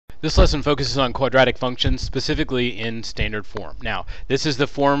This lesson focuses on quadratic functions, specifically in standard form. Now, this is the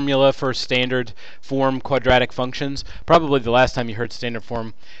formula for standard form quadratic functions. Probably the last time you heard standard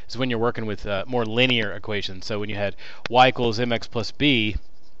form is when you're working with more linear equations. So when you had y equals mx plus b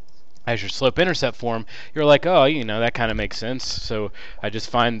as your slope-intercept form, you're like, oh, you know, that kind of makes sense. So I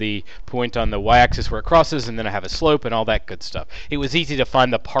just find the point on the y-axis where it crosses, and then I have a slope and all that good stuff. It was easy to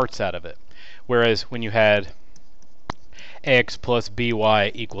find the parts out of it. Whereas when you had x plus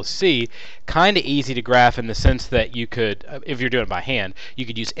by equals c, kind of easy to graph in the sense that you could, if you're doing it by hand, you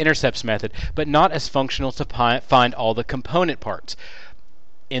could use intercepts method, but not as functional to find all the component parts.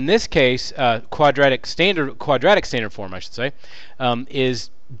 In this case, quadratic standard form, I should say, is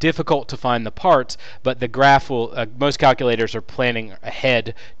difficult to find the parts, but the graph will, most calculators are planning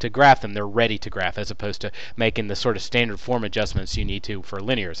ahead to graph them. They're ready to graph as opposed to making the sort of standard form adjustments you need to for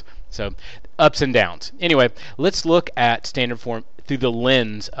linears. So ups and downs. Anyway, let's look at standard form through the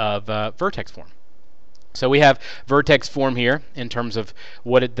lens of vertex form. So we have vertex form here in terms of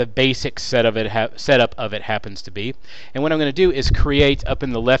what the basic setup of it happens to be. And what I'm going to do is create up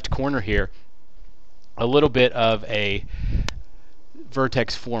in the left corner here a little bit of a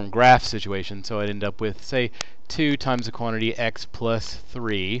vertex form graph situation. So I'd end up with, say, 2 times the quantity x plus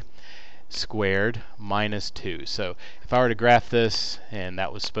 3 squared minus 2. So if I were to graph this, and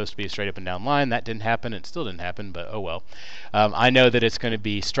that was supposed to be a straight up and down line, that didn't happen. It still didn't happen, but oh well. I know that it's going to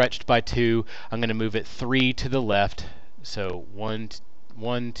be stretched by 2. I'm going to move it 3 to the left. So 1,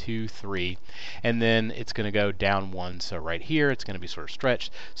 2, 3, and then it's going to go down 1. So right here it's going to be sort of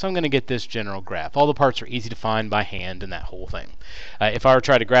stretched. So I'm going to get this general graph. All the parts are easy to find by hand and that whole thing. If I were to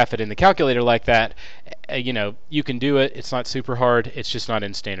try to graph it in the calculator like that, you know, you can do it. It's not super hard. It's just not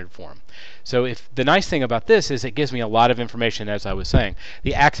in standard form. So if the nice thing about this is it gives me a lot of information, as I was saying.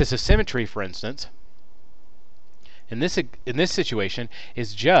 The axis of symmetry, for instance, in this situation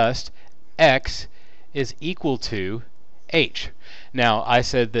is just x is equal to h. Now, I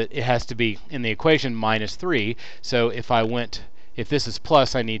said that it has to be in the equation minus 3, so if this is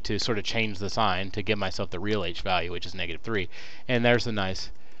plus, I need to sort of change the sign to give myself the real h value, which is negative 3. And there's a nice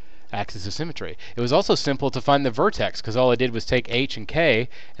axis of symmetry. It was also simple to find the vertex, because all I did was take h and k,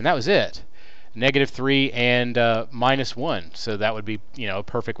 and that was it. Negative 3 and minus 1, so that would be, you know, a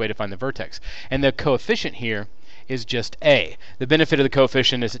perfect way to find the vertex. And the coefficient here is just a. The benefit of the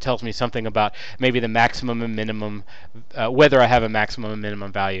coefficient is it tells me something about maybe the maximum and minimum, whether I have a maximum and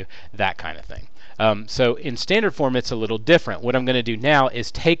minimum value, that kind of thing. So in standard form, it's a little different. What I'm going to do now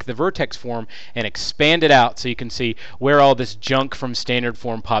is take the vertex form and expand it out so you can see where all this junk from standard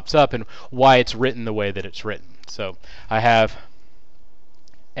form pops up and why it's written the way that it's written. So I have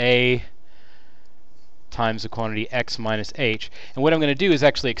a times the quantity x minus h. And what I'm going to do is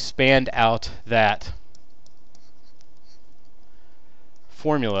actually expand out that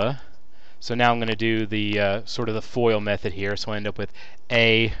formula. So now I'm going to do the sort of the FOIL method here. So I end up with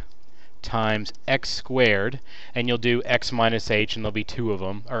a times x squared, and you'll do x minus h, and there'll be 2 of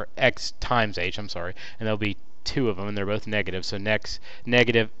them, or x times h, I'm sorry, and there'll be 2 of them, and they're both negative. So next,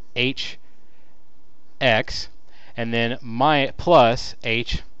 negative h x, and then my plus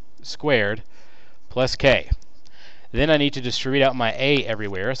h squared plus k. Then I need to distribute out my a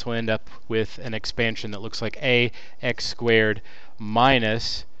everywhere, so I end up with an expansion that looks like a x squared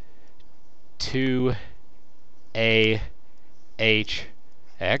minus 2a h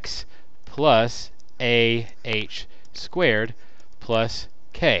x plus a h squared plus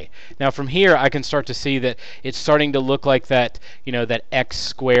k. Now from here I can start to see that it's starting to look like that, you know, that x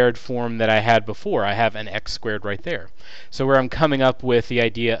squared form that I had before. I have an x squared right there. So where I'm coming up with the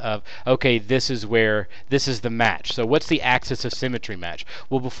idea of, okay, this is the match. So what's the axis of symmetry match?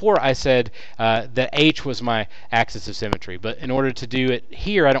 Well, before I said that h was my axis of symmetry, but in order to do it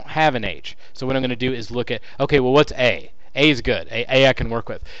here, I don't have an h. So what I'm going to do is look at, okay, well, what's a? A is good. A I can work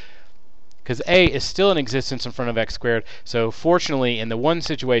with, because a is still in existence in front of x squared. So fortunately, in the one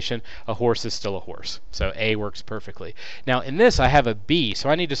situation, a horse is still a horse. So a works perfectly. Now in this, I have a b, so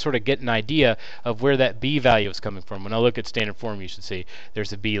I need to sort of get an idea of where that b value is coming from. When I look at standard form, you should see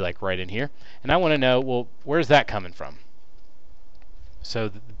there's a b like right in here. And I want to know, well, where's that coming from? So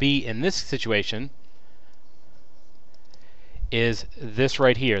the b in this situation is this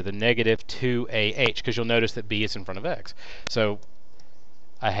right here, the negative 2ah, because you'll notice that b is in front of x. So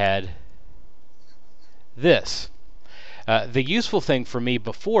I had this. The useful thing for me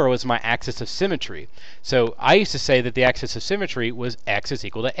before was my axis of symmetry. So I used to say that the axis of symmetry was x is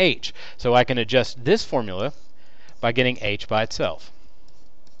equal to h. So I can adjust this formula by getting h by itself.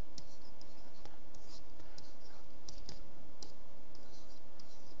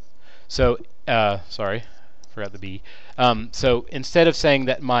 So, sorry, Forgot the B. So instead of saying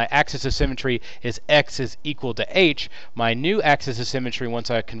that my axis of symmetry is x is equal to h, my new axis of symmetry once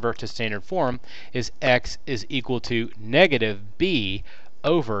I convert to standard form is x is equal to negative b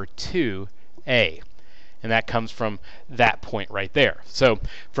over 2a. And that comes from that point right there. So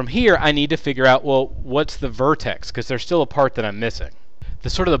from here, I need to figure out, well, what's the vertex? Because there's still a part that I'm missing. The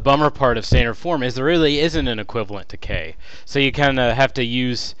sort of the bummer part of standard form is there really isn't an equivalent to k. So you kind of have to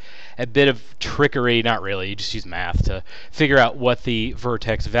use a bit of trickery, not really, you just use math to figure out what the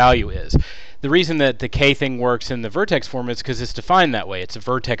vertex value is. The reason that the k thing works in the vertex form is because it's defined that way. It's a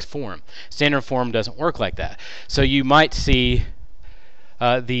vertex form. Standard form doesn't work like that. So you might see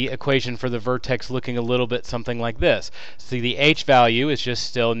the equation for the vertex looking a little bit something like this. See, the h value is just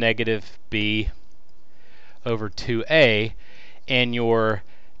still negative b over 2a, and your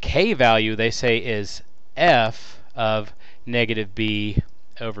k value, they say, is f of negative b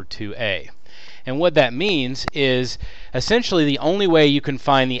over 2a. And what that means is essentially the only way you can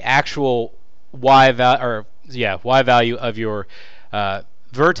find the actual y value of your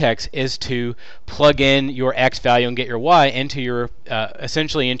vertex is to plug in your x value and get your y into your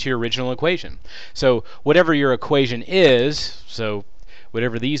essentially into your original equation. So whatever your equation is, so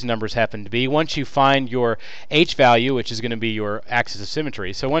whatever these numbers happen to be, once you find your h value, which is going to be your axis of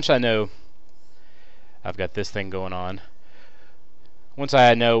symmetry. So once I know I've got this thing going on, once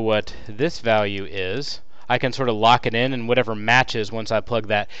I know what this value is, I can sort of lock it in, and whatever matches once I plug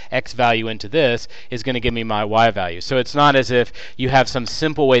that x value into this is going to give me my y value. So it's not as if you have some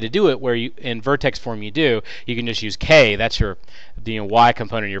simple way to do it where you, in vertex form you can just use k, that's your y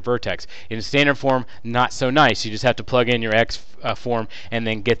component of your vertex. In standard form, not so nice. You just have to plug in your x form and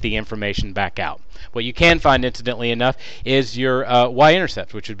then get the information back out. What you can find, incidentally enough, is your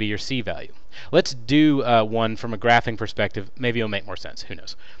y-intercept, which would be your c value. Let's do one from a graphing perspective. Maybe it'll make more sense. Who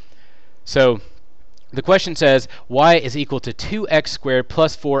knows? So the question says y is equal to 2x squared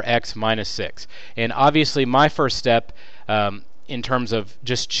plus 4x minus 6. And obviously my first step in terms of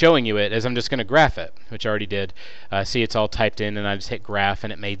just showing you it is I'm just going to graph it, which I already did. See, it's all typed in, and I just hit graph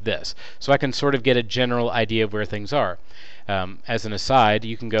and it made this. So I can sort of get a general idea of where things are. As an aside,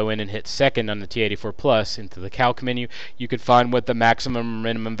 you can go in and hit second on the T84 Plus into the calc menu. You could find what the maximum or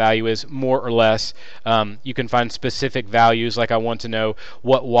minimum value is, more or less. You can find specific values, like I want to know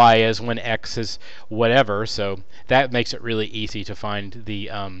what y is when x is whatever. So that makes it really easy to find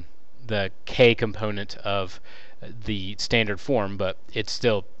the k component of the standard form, but it's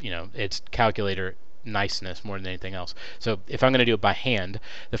still, it's calculator niceness more than anything else. So if I'm going to do it by hand,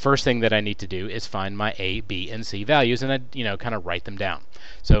 the first thing that I need to do is find my a, b, and c values, and I kind of write them down.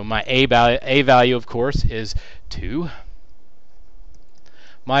 So my a value, of course, is 2.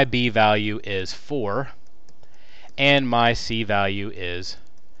 My b value is 4, and my c value is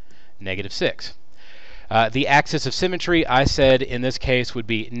negative 6. The axis of symmetry, I said in this case, would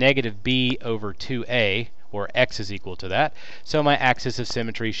be negative b over 2a, or x is equal to that. So my axis of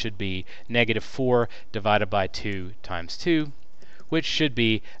symmetry should be negative 4 divided by 2 times 2, which should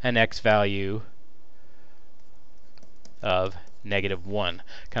be an x value of negative 1.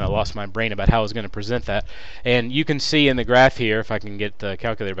 Kind of lost my brain about how I was going to present that. And you can see in the graph here, if I can get the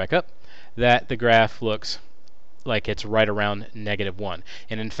calculator back up, that the graph looks like it's right around negative 1.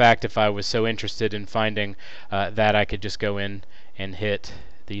 And in fact, if I was so interested in finding that, I could just go in and hit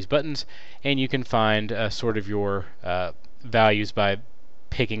these buttons, and you can find sort of your values by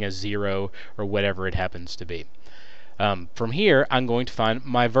picking a 0 or whatever it happens to be. From here, I'm going to find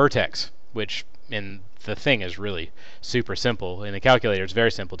my vertex, which in the thing is really super simple. In the calculator, it's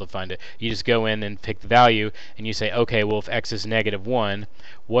very simple to find it. You just go in and pick the value, and you say, okay, well, if x is negative 1,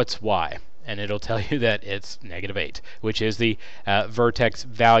 what's y? And it'll tell you that it's negative 8, which is the vertex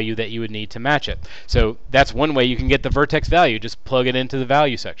value that you would need to match it. So that's one way you can get the vertex value. Just plug it into the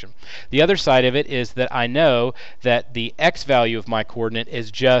value section. The other side of it is that I know that the x value of my coordinate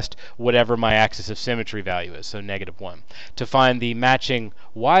is just whatever my axis of symmetry value is, so negative 1. To find the matching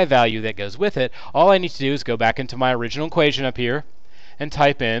y value that goes with it, all I need to do is go back into my original equation up here and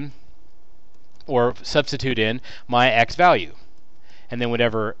type in, or substitute in, my x value. And then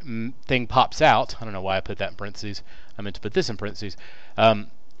whatever thing pops out, I don't know why I put that in parentheses, I meant to put this in parentheses,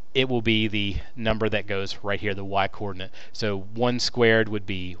 it will be the number that goes right here, the y coordinate. So 1 squared would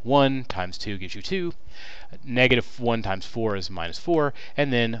be 1, times 2 gives you 2, negative 1 times 4 is minus 4,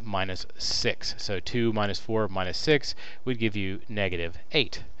 and then minus 6. So 2 minus 4 minus 6 would give you negative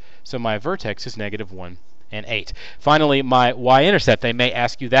 8. So my vertex is negative 1 and 8. Finally, my y-intercept, they may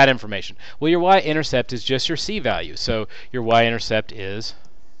ask you that information. Well, your y-intercept is just your c value. So your y-intercept is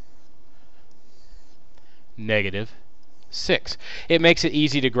negative 6. It makes it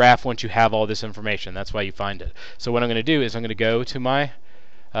easy to graph once you have all this information. That's why you find it. So what I'm going to do is I'm going to go to my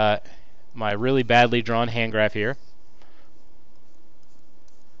my really badly drawn hand graph here.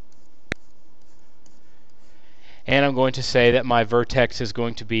 And I'm going to say that my vertex is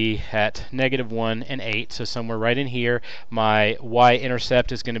going to be at -1 and 8, so somewhere right in here. My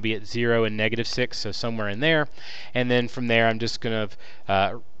y-intercept is going to be at 0 and -6, so somewhere in there. And then from there I'm just going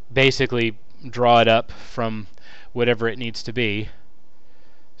to basically draw it up from whatever it needs to be.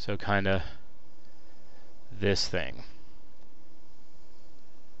 So kind of this thing.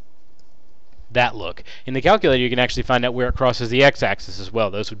 That look. In the calculator you can actually find out where it crosses the x-axis as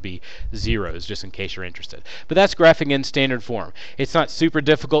well. Those would be zeros, just in case you're interested. But that's graphing in standard form. It's not super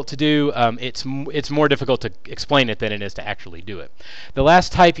difficult to do. It's more difficult to explain it than it is to actually do it. The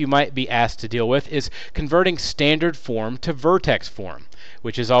last type you might be asked to deal with is converting standard form to vertex form,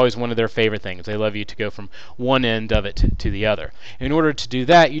 which is always one of their favorite things. They love you to go from one end of it to the other. In order to do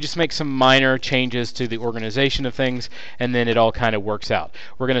that, you just make some minor changes to the organization of things, and then it all kind of works out.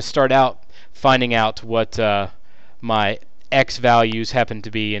 We're going to start out finding out what my x values happen to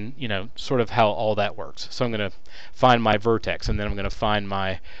be, and sort of how all that works. So I'm going to find my vertex, and then I'm going to find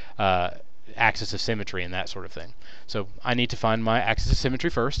my axis of symmetry and that sort of thing. So I need to find my axis of symmetry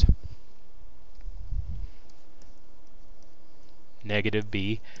first. Negative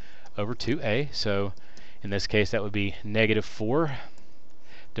b over 2a. So in this case that would be -4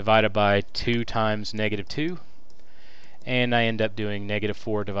 divided by 2 times -2. And I end up doing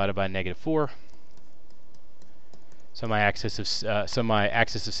 -4 divided by -4. So my axis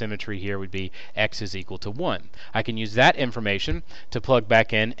of symmetry here would be x is equal to 1. I can use that information to plug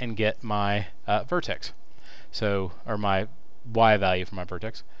back in and get my vertex. So, or my y value for my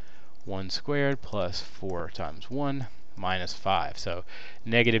vertex. 1 squared plus 4 times 1 minus 5. So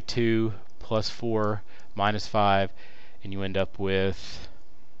 -2 plus 4 minus 5, and you end up with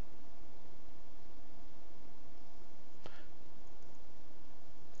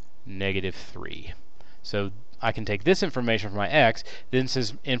 -3. So I can take this information from my x, this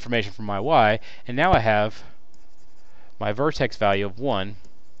is information from my y, and now I have my vertex value of 1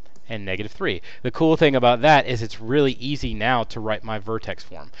 and -3. The cool thing about that is it's really easy now to write my vertex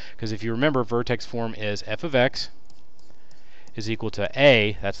form, because if you remember, vertex form is f of x is equal to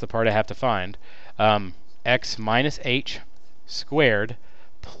a, that's the part I have to find, x minus h squared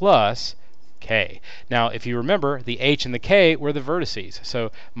plus k. Now, if you remember, the h and the k were the vertices,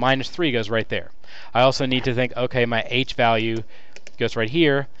 so -3 goes right there. I also need to think, okay, my h value goes right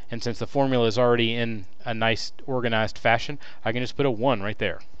here, and since the formula is already in a nice organized fashion, I can just put a 1 right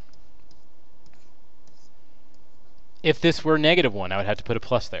there. If this were -1, I would have to put a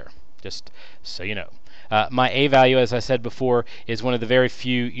plus there, just so you know. My a value, as I said before, is one of the very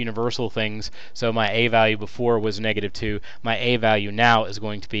few universal things. So my a value before was -2. My a value now is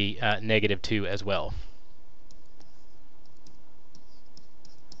going to be -2 as well.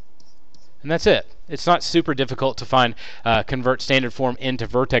 And that's it. It's not super difficult to convert standard form into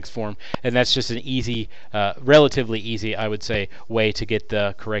vertex form, and that's just an easy, relatively easy, I would say, way to get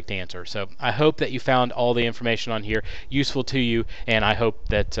the correct answer. So I hope that you found all the information on here useful to you, and I hope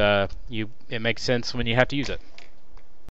that it makes sense when you have to use it.